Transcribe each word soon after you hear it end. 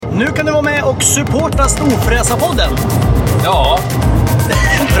Nu kan du vara med och supporta Storfräsarpodden. Ja.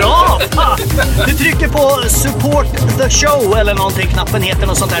 Bra! Du trycker på support the show eller någonting, knappen heter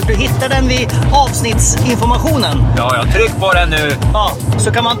något sånt där. Du hittar den vid avsnittsinformationen. Ja, jag tryck på den nu. Ja,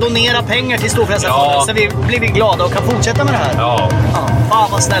 så kan man donera pengar till Storfräsarpodden så vi blir glada och kan fortsätta med det här. Ja.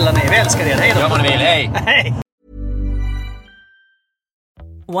 Fan vad snälla ni är, vi älskar er. Hej då. Gör vad ni vill, hej. Hej.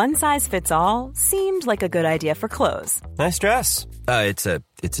 One size fits all seemed like a good idea for clothes. Nice dress. It's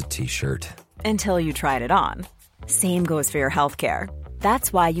a t-shirt. Until you tried it on. Same goes for your healthcare.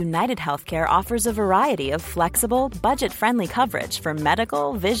 That's why United Healthcare offers a variety of flexible, budget-friendly coverage for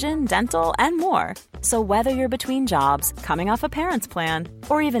medical, vision, dental, and more. So whether you're between jobs, coming off a parent's plan,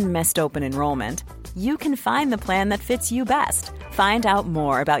 or even missed open enrollment, you can find the plan that fits you best. Find out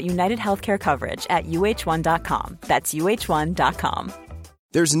more about United Healthcare coverage at uh1.com. That's uh1.com.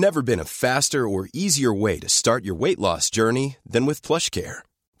 There's never been a faster or easier way to start your weight loss journey than with PlushCare.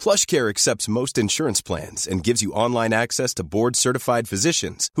 PlushCare accepts most insurance plans and gives you online access to board-certified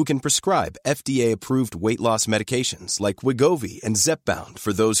physicians who can prescribe FDA-approved weight loss medications like Wegovy and Zepbound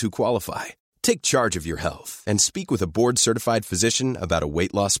for those who qualify. Take charge of your health and speak with a board-certified physician about a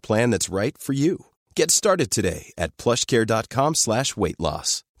weight loss plan that's right for you. Get started today at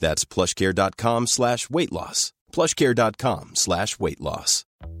plushcare.com/weightloss. That's plushcare.com/weightloss. plushcare.com/weightloss.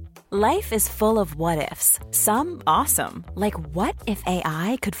 Life is full of what-ifs. Some awesome, like what if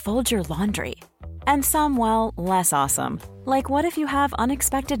AI could fold your laundry? And some, well, less awesome, like what if you have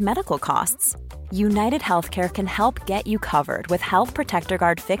unexpected medical costs? United Healthcare can help get you covered with Health Protector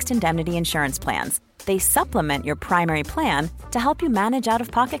Guard fixed indemnity insurance plans. They supplement your primary plan to help you manage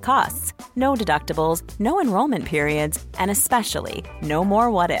out-of-pocket costs. No deductibles, no enrollment periods, and especially no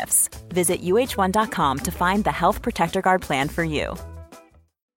more what-ifs. Visit uh1.com to find the Health Protector Guard plan for you.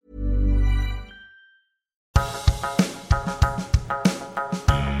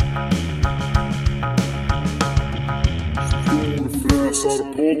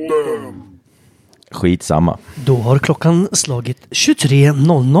 Skitsamma. Då har klockan slagit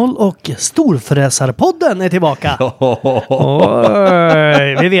 23.00 och Storfräsarpodden är tillbaka.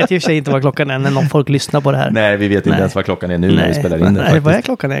 Oj, vi vet ju i och för sig inte vad klockan är när någon folk lyssnar på det här. Nej, vi vet inte ens vad klockan är nu när vi spelar in det. Nej, vad är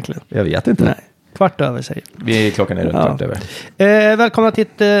klockan egentligen? Jag vet inte. Nej. Kvart över säger Klockan är runt kvart över. Välkomna till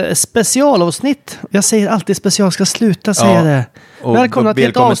ett specialavsnitt. Jag säger alltid special, ska sluta säga det. Välkomna till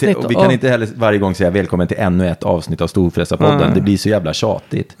ett avsnitt. Och vi kan inte heller varje gång säga välkommen till ännu ett avsnitt av Storfräsarpodden. Det blir så jävla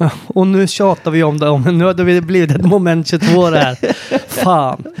tjatigt. Och nu tjatar vi om det. Nu har det blivit ett moment 22 här.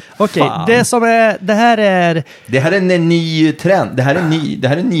 Fan. Okej, det här är en ny trend. Det här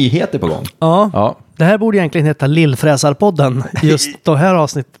är nyheter på gång. Ja. Det här borde egentligen heta Lillfräsarpodden. Just det här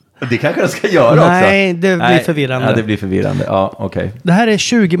avsnittet. Det kanske de ska göra också. Nej, det blir förvirrande. Ja, det blir förvirrande. Ja, okej. Det här är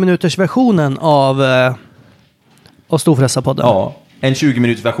 20-minuters versionen av Storfräsarpodden. Ja, en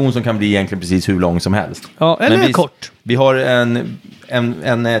 20-minuters version som kan bli egentligen precis hur lång som helst. Ja, eller kort. Vi har en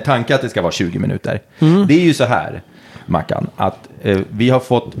tanke att det ska vara 20 minuter. Det är ju så här, Mackan, att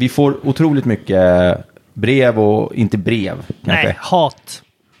vi får otroligt mycket brev och inte brev. Kanske. Nej,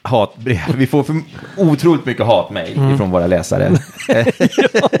 hatbrev. Vi får otroligt mycket hatmejl ifrån våra läsare.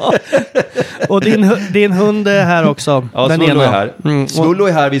 Ja. Och din hund är här också. Ja, Svullo är här. Svullo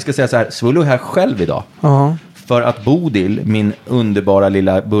är här, vi ska säga så här. Svullo är här själv idag. För att Bodil, min underbara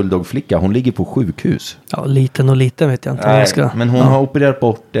lilla bulldogflicka, hon ligger på sjukhus. Ja, liten vet jag inte. Men hon har opererat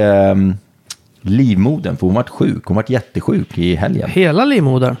bort livmodern, för hon var sjuk. Hon var jättesjuk i helgen. Hela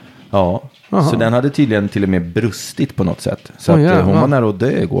livmodern? Ja. Så den hade tydligen till och med brustit på något sätt. Så att hon var nära att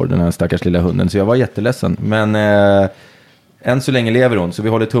dö igår, den här stackars lilla hunden. Så jag var jätteledsen. Men än så länge lever hon. Så vi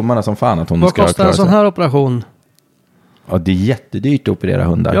håller tummarna som fan att hon ska klara sig. Vad kostar en sån här operation? Ja, det är jättedyrt att operera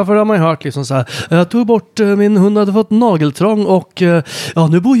hundar. Ja, för det har man ju hört liksom så här. Jag tog bort, min hund hade fått nageltrång och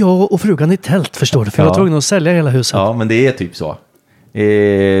nu bor jag och frugan i tält, förstår du. För jag var tvungen att sälja hela huset. Ja, men det är typ så.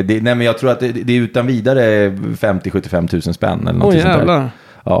 Men jag tror att det är utan vidare 50-75 tusen spänn eller något sånt där.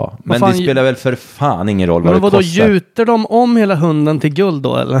 Ja, men det spelar väl för fan ingen roll vad det kostar. Men gjuter de om hela hunden till guld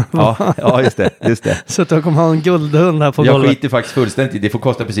då, eller? Ja, just det. Så att jag kommer ha en guldhund här på golvet. Jag skiter faktiskt fullständigt. Det får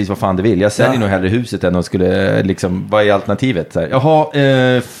kosta precis vad fan det vill. Jag säljer nog hellre huset än att skulle liksom, vad är alternativet? Så här, jaha,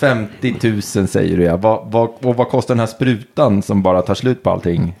 50 000 säger du. Vad kostar den här sprutan som bara tar slut på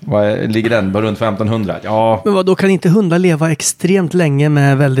allting? Ligger den bara runt 1500? Ja. Men då kan inte hundar leva extremt länge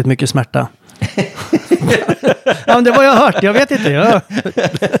med väldigt mycket smärta? Ja, men det var jag hört, jag vet inte. Ja.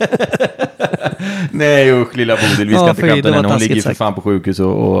 Nej, usch, lilla Bodil, vi ska inte skämta henne. Hon ligger för fan på sjukhus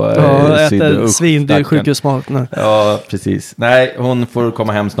och äter svindyr sjukhusmat nu. Ja, precis. Nej, hon får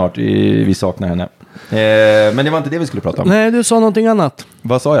komma hem snart. Vi saknar henne. Men det var inte det vi skulle prata om. Nej, du sa någonting annat.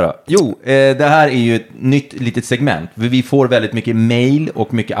 Vad sa jag då? Jo, det här är ju ett nytt litet segment. Vi får väldigt mycket mail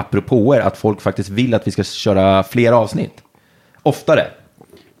och mycket apropåer att folk faktiskt vill att vi ska köra fler avsnitt. Oftare.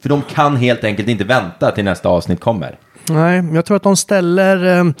 För de kan helt enkelt inte vänta till nästa avsnitt kommer. Nej, jag tror att de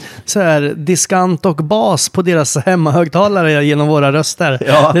ställer så här diskant och bas på deras hemmahögtalare genom våra röster.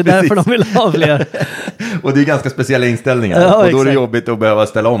 Ja, det är därför de vill ha fler. Och det är ganska speciella inställningar. Ja, och då är det jobbigt att behöva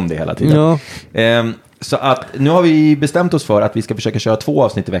ställa om det hela tiden. Ja. Så att nu har vi bestämt oss för att vi ska försöka köra 2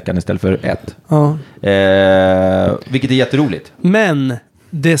 avsnitt i veckan istället för 1. Ja. Vilket är jätteroligt. Men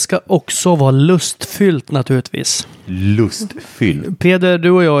det ska också vara lustfyllt naturligtvis. Lustfyllt. Peder,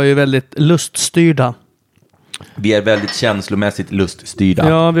 du och jag är ju väldigt luststyrda. Vi är väldigt känslomässigt luststyrda.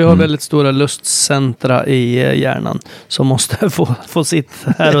 Ja, vi har väldigt stora lustcentra i hjärnan som måste få sitt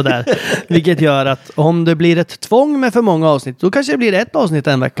här och där. Vilket gör att om det blir ett tvång med för många avsnitt, då kanske det blir 1 avsnitt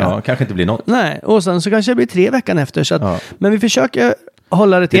en vecka. Ja, kanske inte blir något. Nej, och sen så kanske det blir 3 veckan efter. Så att, men vi försöker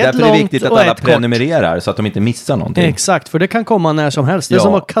hålla det till ett långt och ett kort. Det är därför det är viktigt att alla prenumererar så att de inte missar någonting. Exakt, för det kan komma när som helst. Det är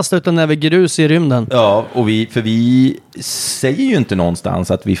som att kasta ut en näve grus i rymden. Ja, och vi säger ju inte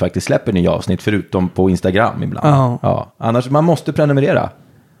någonstans att vi faktiskt släpper nya avsnitt förutom på Instagram ibland. Ja. Annars, man måste prenumerera.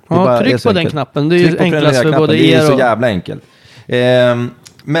 Ja, tryck på den knappen. Det är ju enklast för både er och... Det är så jävla enkelt.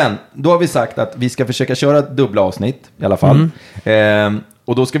 Men då har vi sagt att vi ska försöka köra dubbla avsnitt i alla fall.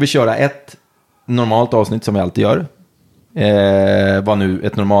 Och då ska vi köra ett normalt avsnitt som vi alltid gör. Vad nu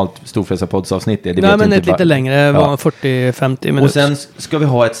ett normalt Storfräsarpoddsavsnitt är. Nej, men ett lite längre, 40-50 minuter. Och sen ska vi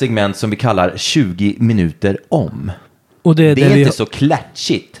ha ett segment som vi kallar 20 minuter om. Och det är inte så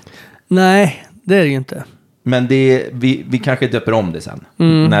klatschigt. Nej, det är det ju inte. Men vi kanske döper om det sen.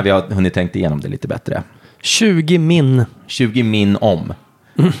 När vi har hunnit tänkt igenom det lite bättre. 20 min om.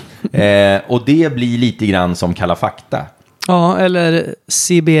 Och det blir lite grann som Kalla fakta. Ja, eller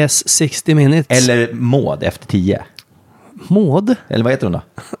CBS 60 minutes. Eller Maud efter 10. Maud? Eller vad heter hon då?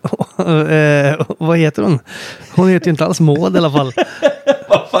 Vad heter hon? Hon heter ju inte alls Maud i alla fall.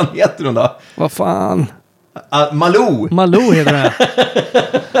 Vad fan heter hon då? Vad fan? Malou! Malou heter det.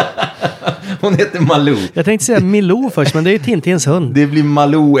 Hon heter Malou. Jag tänkte säga Milou först, men det är ju Tintins hund. Det blir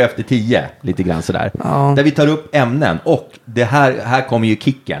Malou efter 10, lite grann sådär. Ja. Där vi tar upp ämnen. Och det här kommer ju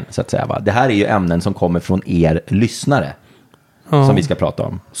kicken, så att säga. Va? Det här är ju ämnen som kommer från er lyssnare. Som vi ska prata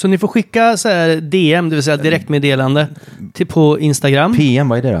om. Så ni får skicka så här DM, det vill säga direktmeddelande på Instagram. PM,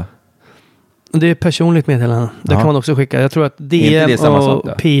 vad är det då? Det är personligt meddelande. Det kan man också skicka. Jag tror att DM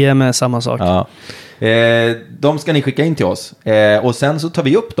och PM är samma sak. Ja. De ska ni skicka in till oss. Och sen så tar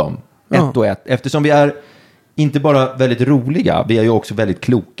vi upp dem. Ett och ett. Eftersom vi är inte bara väldigt roliga, vi är ju också väldigt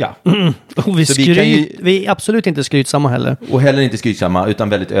kloka. Och vi är absolut inte skrytsamma heller. Och heller inte skrytsamma, utan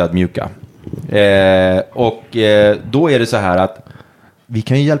väldigt ödmjuka. Då är det så här att vi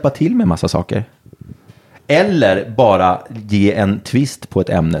kan ju hjälpa till med massa saker. Eller bara ge en twist på ett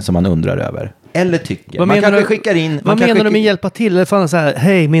ämne som man undrar över. Eller tycker. Vad man kanske skickar in... Vad menar du med hjälpa till? Eller fan så här,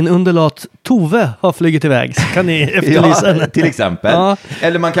 hej, min underlat Tove har flugit iväg. Kan ni efterlysa henne? Till exempel. Ja.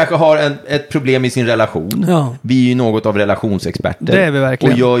 Eller man kanske har ett problem i sin relation. Ja. Vi är ju något av relationsexperter. Det är vi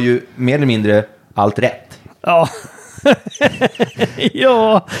verkligen. Och gör ju mer eller mindre allt rätt. Ja.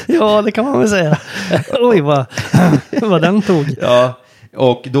 ja, det kan man väl säga. Oj, vad den tog. Ja.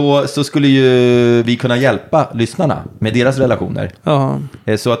 Och då så skulle ju vi kunna hjälpa lyssnarna med deras relationer. Ja.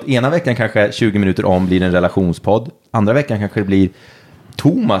 Så att ena veckan kanske 20 minuter om blir en relationspodd. Andra veckan kanske det blir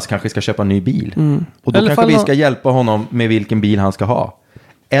Thomas kanske ska köpa en ny bil. Och då eller kanske vi ska hjälpa honom med vilken bil han ska ha.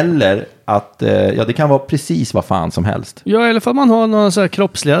 Eller att, det kan vara precis vad fan som helst. Ja, eller för man har några så här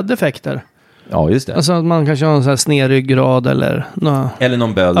kroppsliga defekter. Ja, just det. Alltså att man kanske har en sån här snedryggrad eller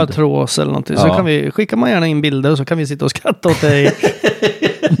någon böld. Artros eller någonting. Så skickar man gärna in bilder och så kan vi sitta och skratta åt dig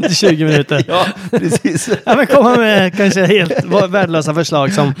i 20 minuter. Ja, precis. Men komma med kanske helt värdelösa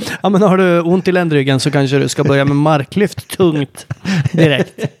förslag som, men har du ont i ländryggen så kanske du ska börja med marklyft tungt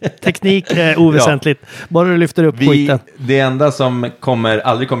direkt. Teknik är oväsentligt. Bara du lyfter upp skiten. Det enda som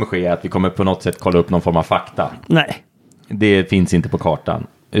aldrig kommer ske är att vi kommer på något sätt kolla upp någon form av fakta. Nej. Det finns inte på kartan.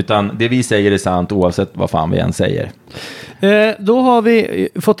 Utan det vi säger är sant oavsett vad fan vi än säger. Då har vi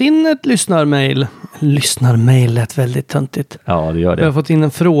fått in ett lyssnarmail. Lyssnarmail lät väldigt töntigt. Ja, det gör det. Vi har fått in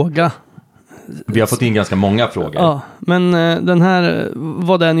en fråga. Vi har fått in ganska många frågor. Ja, men den här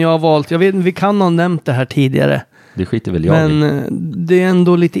var den jag har valt. Jag vet, vi kan ha nämnt det här tidigare. Det skiter väl jag Men det är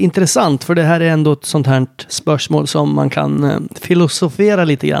ändå lite intressant. För det här är ändå ett sånt här spörsmål som man kan filosofera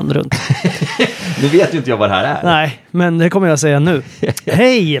lite grann runt. Nu vet ju inte jag vad det här är. Nej, men det kommer jag säga nu.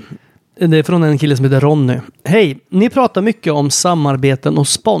 Hej! Det är från en kille som heter Ronny. Hej, ni pratar mycket om samarbeten och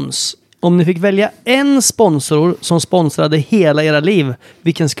spons. Om ni fick välja en sponsor som sponsrade hela era liv,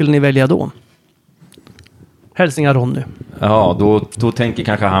 vilken skulle ni välja då? Hälsningar Ronny. Ja, då tänker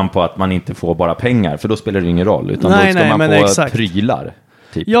kanske han på att man inte får bara pengar, för då spelar det ingen roll, utan då ska man få exakt. Prylar.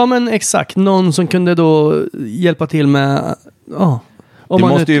 Typ. Ja, men exakt. Någon som kunde då hjälpa till med... Det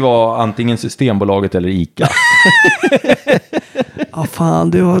måste ju vara antingen Systembolaget eller ICA. Ja,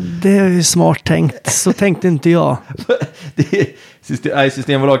 fan, det är ju smart tänkt. Så tänkte inte jag.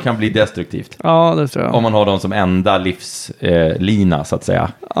 Systembolag kan bli destruktivt. Ja, det tror jag. Om man har dem som enda livslina, så att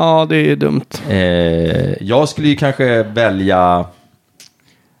säga. Ja, det är ju dumt. Jag skulle ju kanske välja...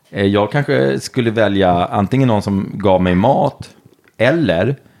 Jag kanske skulle välja antingen någon som gav mig mat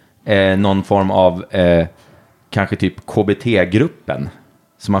eller någon form av kanske typ KBT-gruppen,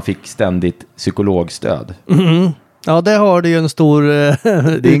 så man fick ständigt psykologstöd. Mm. Ja, det har du ju en stor det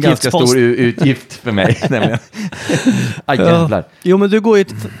är en ganska stor utgift för mig. Jävlar. Ja. Jo, men du går ju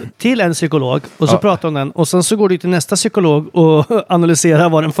till en psykolog och så pratar om den, och sen så går du till nästa psykolog och analyserar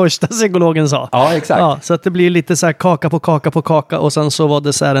vad den första psykologen sa. Ja, exakt. Ja, så att det blir lite så här kaka på kaka på kaka, och sen så var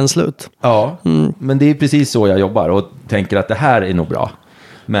desserten slut. Ja, men det är precis så jag jobbar och tänker att det här är nog bra.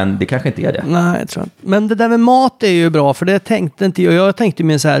 Men det kanske inte är det. Nej, jag tror inte. Men det där med mat är ju bra, för det tänkte inte jag. Jag tänkte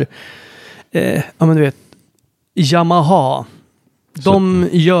mer så här, ja men du vet, Yamaha. De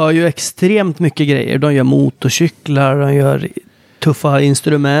gör ju extremt mycket grejer. De gör motorcyklar, de gör tuffa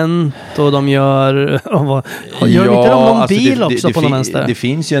instrument, och de gör inte någon bil också på någon vänster? Det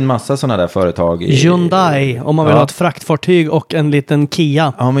finns ju en massa sådana där företag. Hyundai, om man vill ha ett fraktfartyg och en liten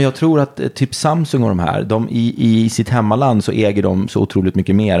Kia. Ja, men jag tror att typ Samsung och de här, i sitt hemmaland så äger de så otroligt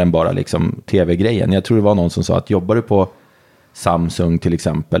mycket mer än bara liksom tv-grejen. Jag tror det var någon som sa att jobbar du på Samsung till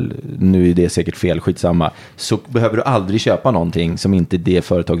exempel, nu är det säkert fel, skitsamma, så behöver du aldrig köpa någonting som inte det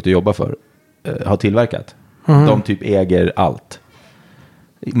företaget du jobbar för har tillverkat. De typ äger allt.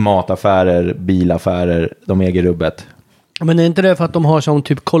 Mataffärer, bilaffärer, de äger rubbet. Men är inte det för att de har som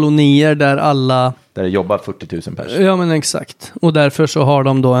typ kolonier där alla... Där det jobbar 40 000 personer. Ja, men exakt. Och därför så har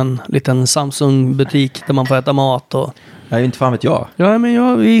de då en liten Samsung-butik där man får äta mat och... Nej, inte fan vet jag. Ja,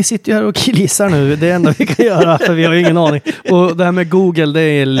 men vi sitter ju här och killissar nu. Det är enda vi kan göra, för vi har ju ingen aning. Och det här med Google, det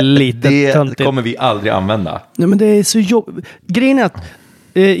är lite töntigt. Det kommer vi aldrig använda. Nej, men det är så jobbigt. Grejen är att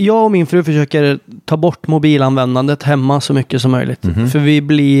jag och min fru försöker ta bort mobilanvändandet hemma så mycket som möjligt. För vi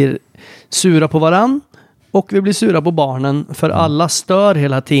blir sura på varann. Och vi blir sura på barnen, för alla stör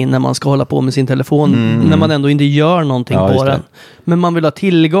hela tiden när man ska hålla på med sin telefon när man ändå inte gör någonting på den. Men man vill ha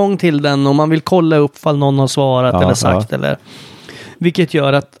tillgång till den, och man vill kolla upp ifall någon har svarat eller sagt. Eller, vilket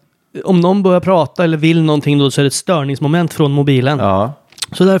gör att om någon börjar prata eller vill någonting, då så är det ett störningsmoment från mobilen. Ja.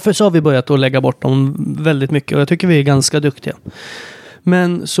 Så därför så har vi börjat att lägga bort dem väldigt mycket, och jag tycker vi är ganska duktiga.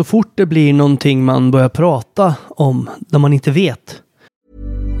 Men så fort det blir någonting man börjar prata om där man inte vet.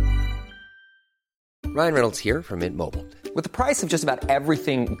 Ryan Reynolds here from Mint Mobile. With the price of just about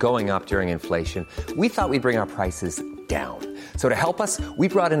everything going up during inflation, we thought we'd bring our prices down. So to help us, we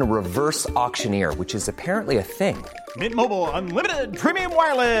brought in a reverse auctioneer, which is apparently a thing. Mint Mobile Unlimited Premium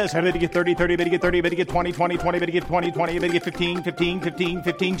Wireless. How to get 30, 30, how to get 30, how to get 20, 20, 20, how to get 20, 20, how to get 15, 15, 15,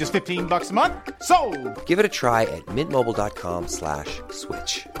 15, just $15 a month? Sold! Give it a try at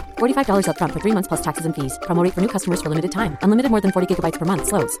mintmobile.com/switch. $45 up front for 3 months plus taxes and fees. Promo rate for new customers for limited time. Unlimited more than 40 gigabytes per month.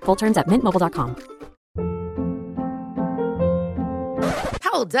 Slows full terms at mintmobile.com.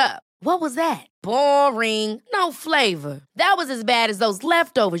 Hold up. What was that? Boring. No flavor. That was as bad as those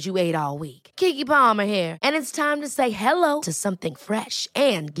leftovers you ate all week. Keke Palmer here, and it's time to say hello to something fresh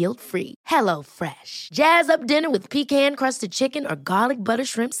and guilt-free. Hello Fresh. Jazz up dinner with pecan-crusted chicken or garlic butter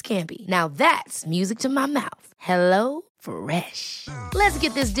shrimp scampi. Now that's music to my mouth. Hello Fresh. Let's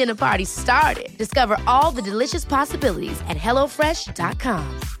get this dinner party started. Discover all the delicious possibilities at hellofresh.com.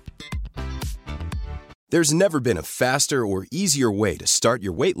 There's never been a faster or easier way to start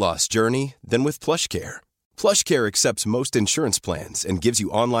your weight loss journey than with PlushCare. PlushCare accepts most insurance plans and gives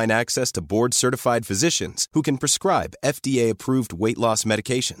you online access to board-certified physicians who can prescribe FDA-approved weight loss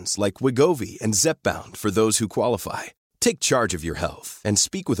medications like Wegovy and Zepbound for those who qualify. Take charge of your health and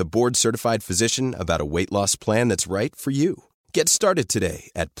speak with a board-certified physician about a weight loss plan that's right for you. Get started today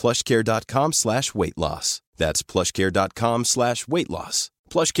at plushcare.com/weightloss. That's plushcare.com/weightloss.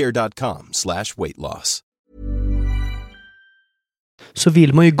 plushcare.com/weightloss. Så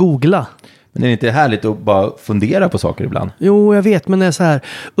vill man ju googla. Men är det inte härligt att bara fundera på saker ibland? Jo, jag vet, men det är så här.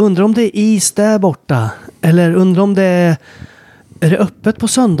 Undrar om det är is där borta. Eller undrar om det är det öppet på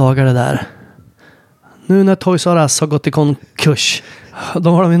söndagar det där? Nu när Toys R Us har gått i konkurs, då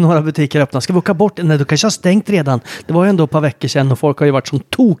har de ju några butiker öppna. Ska vi åka bort? Nej, du kanske har stängt redan. Det var ju ändå ett par veckor sedan och folk har ju varit som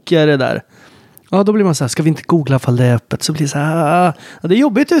tokigare där. Ja, då blir man så här, ska vi inte googla ifall det är öppet? Så blir det så här, ja, det är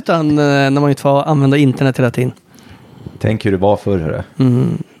jobbigt utan när man inte får använda internet hela tiden. Tänk hur det var förr, hörru.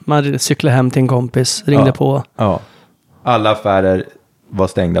 Man cyklade hem till en kompis, ringde på. Ja. Alla affärer var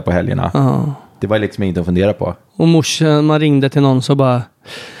stängda på helgerna. Ja. Det var liksom inget att fundera på. Och morsan, man ringde till någon så bara,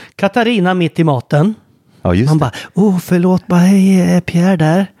 Katarina mitt i maten. Ja, just man bara, förlåt, bara, hej, Pierre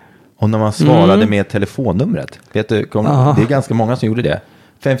där. Och när man svarade med telefonnumret, vet du, det är ganska många som gjorde det.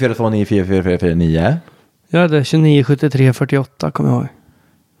 542944449. Jag hade 297348, kommer jag ihåg.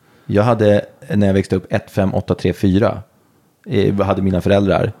 Jag hade, när jag växte upp, 15834. Hade mina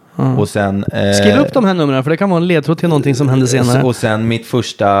föräldrar. Och sen... Skriv upp de här numren, för det kan vara en ledtråd till någonting som hände senare. Och sen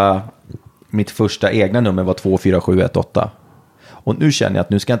mitt första egna nummer var 24718. Och nu känner jag att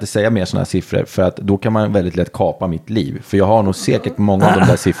nu ska jag inte säga mer sådana här siffror, för att då kan man väldigt lätt kapa mitt liv. För jag har nog säkert många av de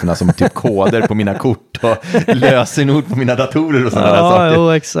där siffrorna som typ koder på mina kort och lösenord på mina datorer och sådana där saker.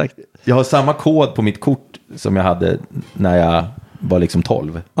 Ja, exakt. Jag har samma kod på mitt kort som jag hade när jag var liksom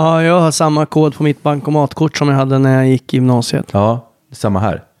 12. Ja, jag har samma kod på mitt bankomatkort som jag hade när jag gick i gymnasiet. Ja, samma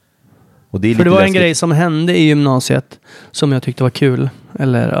här. Och det är för det var en grej som hände i gymnasiet som jag tyckte var kul.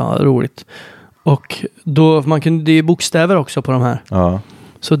 Eller roligt. Och då, det är bokstäver också på de här. Ja.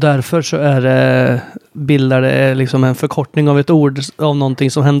 Så därför så bildar det liksom en förkortning av ett ord av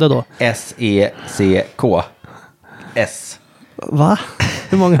någonting som hände då. S-E-C-K. S. Va?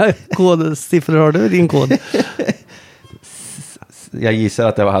 Hur många kodsiffror har du i din kod? Jag gissar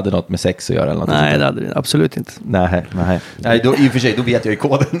att det hade något med sex att göra. Eller något. Nej, det hade det absolut inte. Nej, då, i och för sig, då vet jag ju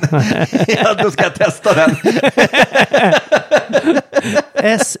koden. Ja, då ska jag testa den.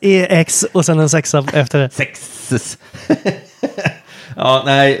 S-E-X och sen en sexa efter det. Sex. Ja,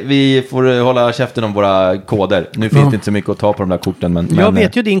 nej, vi får hålla käften om våra koder. Nu finns det inte så mycket att ta på de där korten. Men jag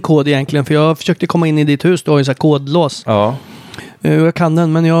vet ju din kod egentligen, för jag försökte komma in i ditt hus. Du har ju så här kodlås. Ja. Jag kan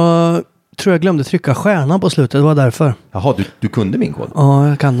den, men jag tror jag glömde trycka stjärnan på slutet. Det var därför. Jaha, du kunde min kod? Ja,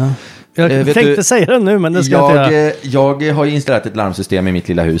 jag kan den. Jag tänkte säga den nu, men det ska jag inte göra. Jag har ju installerat ett larmsystem i mitt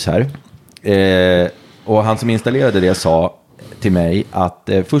lilla hus här. Och han som installerade det sa till mig att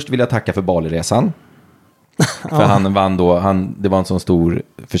först vill jag tacka för Baliresan. För han vann då, det var en sån stor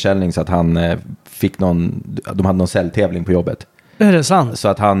försäljning så att han fick de hade någon säljtävling på jobbet. Är det sant? Så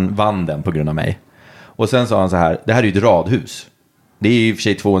att han vann den på grund av mig. Och sen sa han så här, det här är ju ett radhus. Det är ju i och för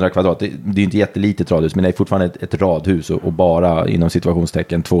sig 200 kvadrat. Det är ju inte jättelitet radhus, men det är fortfarande ett radhus och bara inom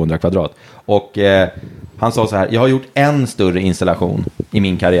situationstecken 200 kvadrat. Och han sa så här, jag har gjort en större installation i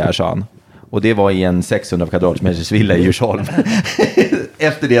min karriär, sa han. Och det var i en 600 kvadratmeters villa i Djursholm.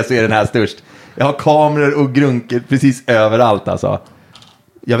 Efter det så är den här störst. Jag har kameror och grunker precis överallt alltså.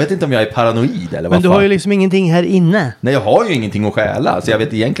 Jag vet inte om jag är paranoid eller vad. Men du har ju liksom ingenting här inne. Nej, jag har ju ingenting att stjäla. Så jag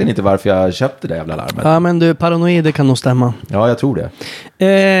vet egentligen inte varför jag köpte det jävla larmet. Ja, men du, paranoid kan nog stämma. Ja, jag tror det.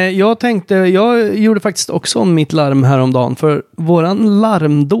 Jag gjorde faktiskt också om mitt larm häromdagen. För våran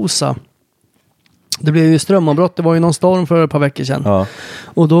larmdosa, det blev ju strömavbrott. Det var ju någon storm för ett par veckor sedan. Ja.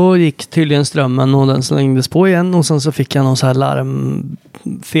 Och då gick tydligen strömmen och den slängdes på igen. Och sen så fick jag någon så här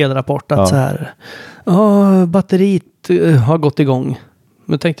larmfelrapport att så här, batteriet har gått igång.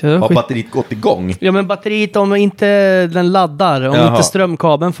 Men tänkte jag, har batteriet gått igång? Ja, men batteriet, om inte den laddar, om inte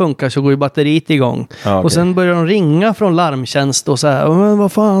strömkabeln funkar så går ju batteriet igång. Ja, okay. Och sen börjar de ringa från larmtjänst och så här, men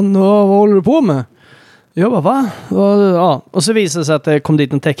vad fan, vad håller du på med? Jag bara, va? Ja. Och så visade det sig att det kom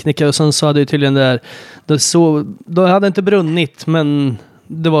dit en tekniker och sen så hade ju tydligen då hade inte brunnit, men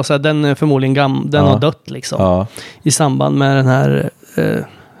det var så här, den är förmodligen den har dött liksom i samband med den här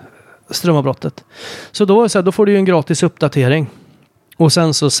strömavbrottet. Så då får du ju en gratis uppdatering. Och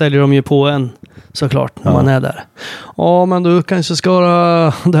sen så säljer de ju på en, såklart, när man är där. Ja, men du kanske ska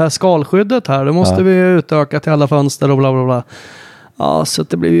ha det här skalskyddet här. Det måste vi utöka till alla fönster och bla bla bla. Ja, så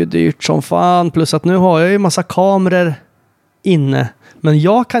det blir ju dyrt som fan. Plus att nu har jag ju massa kameror inne. Men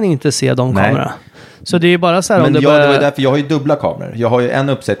jag kan inte se de kamerorna. Så det är ju bara så här. Men det var därför jag har ju dubbla kameror. Jag har ju en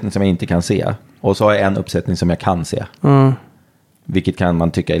uppsättning som jag inte kan se. Och så har jag en uppsättning som jag kan se. Vilket kan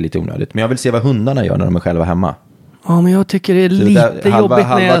man tycka är lite onödigt. Men jag vill se vad hundarna gör när de är själva hemma. Ja, men jag tycker det är lite jobbigt.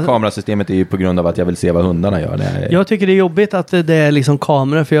 Halva kamerasystemet är ju på grund av att jag vill se vad hundarna gör. Jag tycker det är jobbigt att det är liksom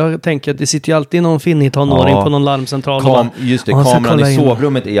kameror. För jag tänker att det sitter ju alltid någon finnig tonåring på någon larmcentral. Just det, kameran i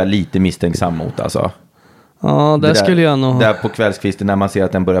sovrummet är jag lite misstänksam mot alltså. Ja, där skulle jag nog... Där på kvällskvisten när man ser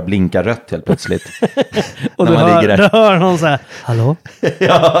att den börjar blinka rött helt plötsligt. Och du hör någon så här, hallå?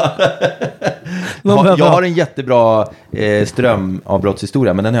 Jag har en jättebra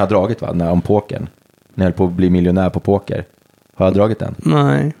strömavbrottshistoria, men den har jag dragit om pokern. När jag höll på att bli miljonär på poker. Har jag dragit den?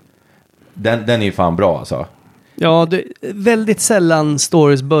 Nej. Den är ju fan bra alltså. Ja, väldigt sällan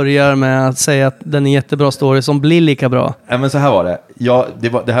stories börjar med att säga att den är jättebra story som blir lika bra. Ja, men så här var det.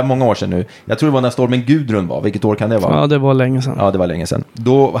 Det här många år sedan nu. Jag tror det var när stormen Gudrun var. Vilket år kan det vara? Ja, det var länge sedan. Ja, det var länge sedan.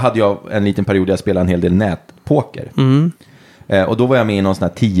 Då hade jag en liten period där jag spelade en hel del nätpoker. Och då var jag med i någon sån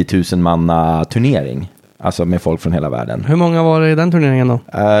här 10 000 manna turnering. Alltså med folk från hela världen. Hur många var det i den turneringen då?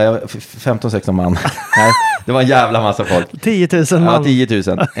 15-16 man. Nej, det var en jävla massa folk. 10 000 man. Ja, 10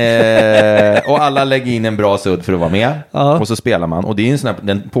 000. Och alla lägger in en bra sudd för att vara med. Ja. Och så spelar man. Och det är en sån här,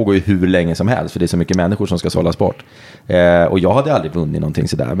 den pågår ju hur länge som helst. För det är så mycket människor som ska sållas bort. Och jag hade aldrig vunnit någonting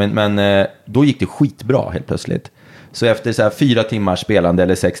sådär. Men då gick det skitbra helt plötsligt. Så efter så här 4 timmars spelande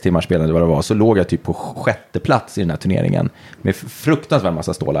eller 6 timmars spelande vad det var, så låg jag typ på 6:e plats i den här turneringen. Med fruktansvärt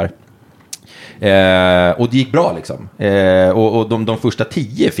massa stålar. Och det gick bra liksom. Och de första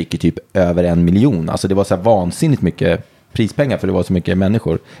 10 fick ju typ över 1 miljon. Alltså det var så här vansinnigt mycket prispengar för det var så mycket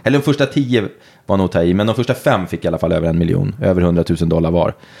människor. Eller de första 10 var nog ta i, men de första 5 fick i alla fall över 1 miljon. Över $100,000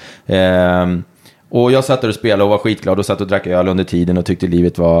 var. Och jag satt där och spelade och var skitglad och satt och drack öl under tiden och tyckte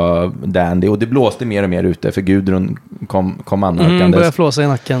livet var dandy. Och det blåste mer och mer ute för Gudrun kom anmärkandes. Började flåsa i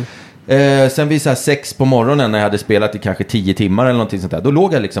nacken. Sen vid så här 6 på morgonen när jag hade spelat i kanske 10 timmar eller någonting sånt där, då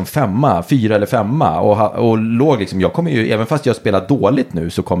låg jag liksom 4 eller 5 och låg liksom, jag kommer ju, även fast jag spelar dåligt nu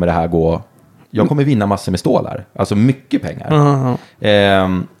så kommer det här gå, jag kommer vinna massor med stålar, alltså mycket pengar.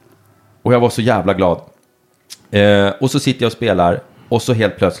 Och jag var så jävla glad. Och så sitter jag och spelar och så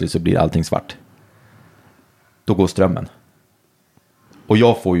helt plötsligt så blir allting svart. Då går strömmen. Och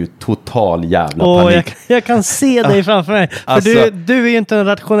jag får ju total jävla panik. Jag kan se dig framför mig. För alltså, du är ju inte en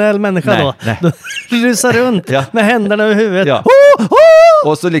rationell människa nej. Då rusar runt med händerna över huvudet. Ja.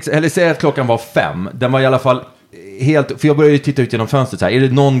 Och så liksom, eller säg att klockan var 5. Den var i alla fall helt, för jag började ju titta ut genom fönstret så här, är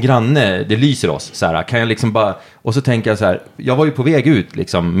det någon granne, det lyser oss så här, kan jag liksom bara, och så tänker jag så här, jag var ju på väg ut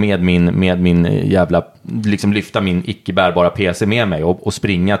liksom med min jävla, liksom lyfta min icke-bärbara PC med mig och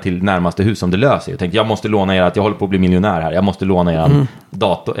springa till närmaste hus som det löser. Jag tänkte, jag måste låna er, att jag håller på att bli miljonär här, jag måste låna er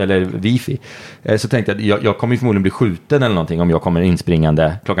dator eller wifi. Så tänkte jag kommer ju förmodligen bli skjuten eller någonting om jag kommer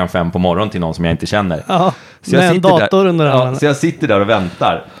inspringande klockan 5 på morgonen till någon som jag inte känner. Ja, så jag sitter dator under där, så jag sitter där och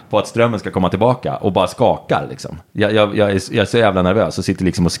väntar på att strömmen ska komma tillbaka och bara skakar liksom. Jag är så jävla nervös och sitter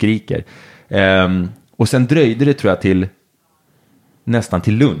liksom och skriker. Och sen dröjde det tror jag till nästan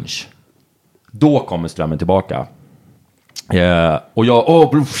till lunch. Då kommer strömmen tillbaka. Och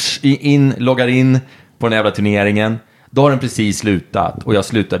jag loggar in på den jävla turneringen. Då har den precis slutat. Och jag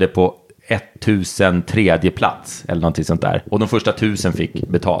slutade på 1003 plats. Eller någonting sånt där. Och de första 1000 fick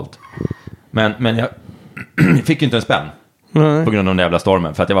betalt. Men jag fick ju inte en spänn. På grund av den jävla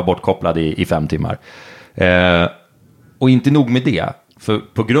stormen. För att jag var bortkopplad i 5 timmar. Och inte nog med det. För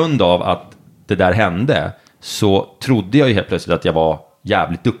på grund av att det där hände så trodde jag ju helt plötsligt att jag var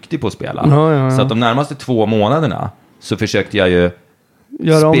jävligt duktig på att spela. Så att de närmaste 2 månaderna så försökte jag ju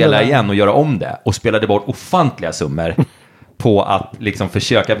spela igen och göra om det. Och spelade bort ofantliga summor på att liksom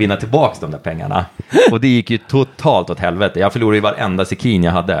försöka vinna tillbaka de där pengarna. Och det gick ju totalt åt helvete. Jag förlorade ju varenda sekin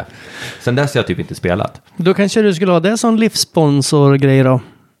jag hade. Sen dess har jag typ inte spelat. Då kanske du skulle ha det som livssponsor-grej då?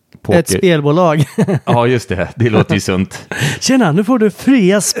 Poker. Ett spelbolag. Ja, just det. Det låter ju sunt. Tjena, nu får du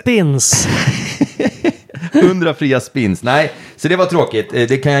fria spins. 100 fria spins. Nej, så det var tråkigt.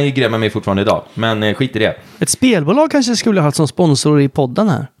 Det kan jag ju grämma mig fortfarande idag. Men skit i det. Ett spelbolag kanske skulle ha haft som sponsor i podden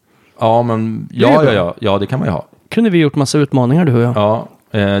här. Ja, men ja, det kan man ju ha. Kunde vi gjort massa utmaningar du och jag. Ja,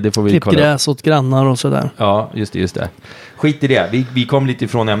 det får vi kolla. Klippgräs åt grannar och sådär. Ja, just det. Skit i det. Vi kom lite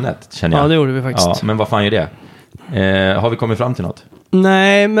ifrån ämnet, känner jag. Ja, det gjorde vi faktiskt. Ja, men vad fan är det? Har vi kommit fram till något?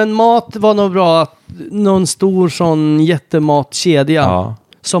 Nej, men mat var nog bra. Någon stor sån jättematkedja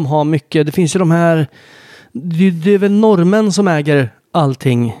som har mycket. Det finns ju de här, det är väl norrmän som äger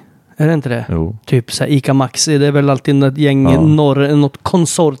allting. Är det inte det? Jo. Typ så här Ica Maxi. Det är väl alltid ett gäng något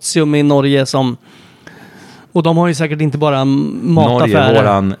konsortium i Norge som, och de har ju säkert inte bara mataffärer. Norge,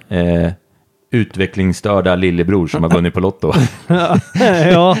 våran utvecklingsstörda lillebror som har vunnit på Lotto.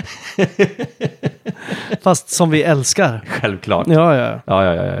 Ja. Fast som vi älskar. Självklart. Ja.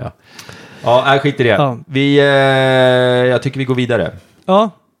 Ja, skit i det. Ja. Jag tycker vi går vidare. Ja.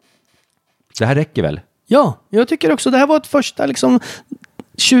 Det här räcker väl? Ja, jag tycker också. Det här var ett första liksom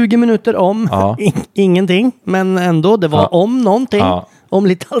 20 minuter om ingenting. Men ändå, det var om någonting. Ja. Om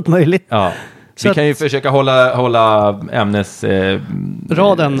lite allt möjligt. Ja. Så vi kan ju försöka hålla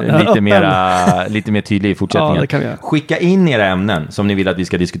ämnesraden lite mer tydlig i fortsättningen. Ja, det kan vi göra. Skicka in era ämnen som ni vill att vi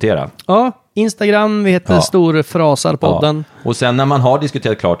ska diskutera. Ja, Instagram, vi heter Storfrasarpodden. Ja. Och sen när man har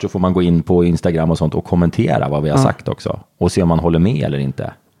diskuterat klart så får man gå in på Instagram och sånt och kommentera vad vi har sagt också. Och se om man håller med eller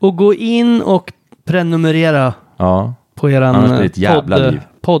inte. Och gå in och prenumerera på eran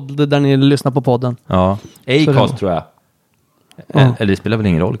podd där ni lyssnar på podden. Ja, Acast tror jag. Eller det spelar väl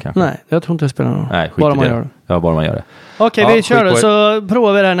ingen roll kanske? Nej, jag tror inte det spelar någon roll. Nej, bara man gör det. Ja, bara man gör det. Okej, vi kör det. Så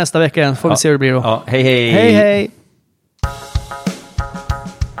provar vi det här nästa vecka igen. Får vi se hur det blir då. Ja, hej.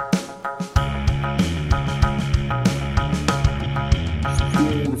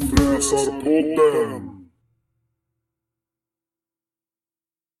 Källarpodden.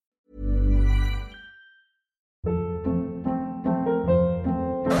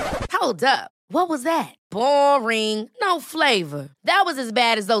 Hold up. What was that? Boring. No flavor. That was as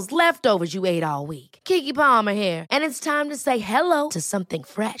bad as those leftovers you ate all week. Keke Palmer here, and it's time to say hello to something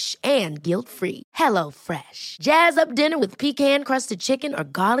fresh and guilt-free. Hello Fresh. Jazz up dinner with pecan-crusted chicken or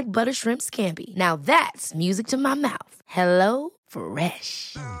garlic butter shrimp scampi. Now that's music to my mouth. Hello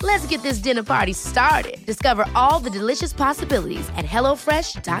Fresh. Let's get this dinner party started. Discover all the delicious possibilities at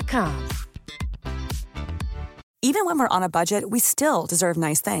hellofresh.com. Even when we're on a budget, we still deserve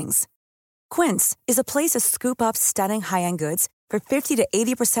nice things. Quince is a place to scoop up stunning high-end goods for 50 to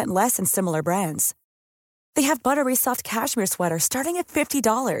 80% less than similar brands. They have buttery soft cashmere sweaters starting at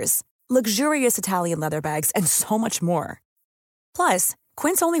 $50, luxurious Italian leather bags, and so much more. Plus,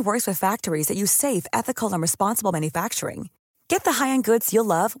 Quince only works with factories that use safe, ethical, and responsible manufacturing. Get the high-end goods you'll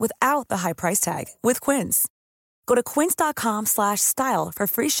love without the high price tag with Quince. Go to quince.com/style for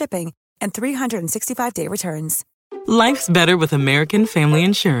free shipping and 365-day returns. Life's better with American Family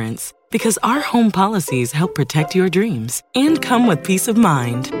Insurance because our home policies help protect your dreams and come with peace of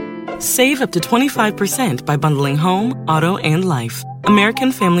mind. Save up to 25% by bundling home, auto, and life.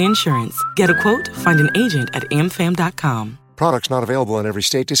 American Family Insurance. Get a quote, find an agent at amfam.com. Products not available in every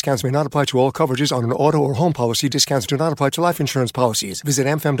state. Discounts may not apply to all coverages on an auto or home policy. Discounts do not apply to life insurance policies. Visit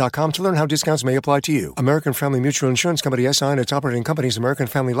amfam.com to learn how discounts may apply to you. American Family Mutual Insurance Company, S.I. and its operating companies, American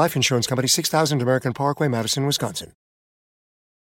Family Life Insurance Company, 6000 American Parkway, Madison, Wisconsin.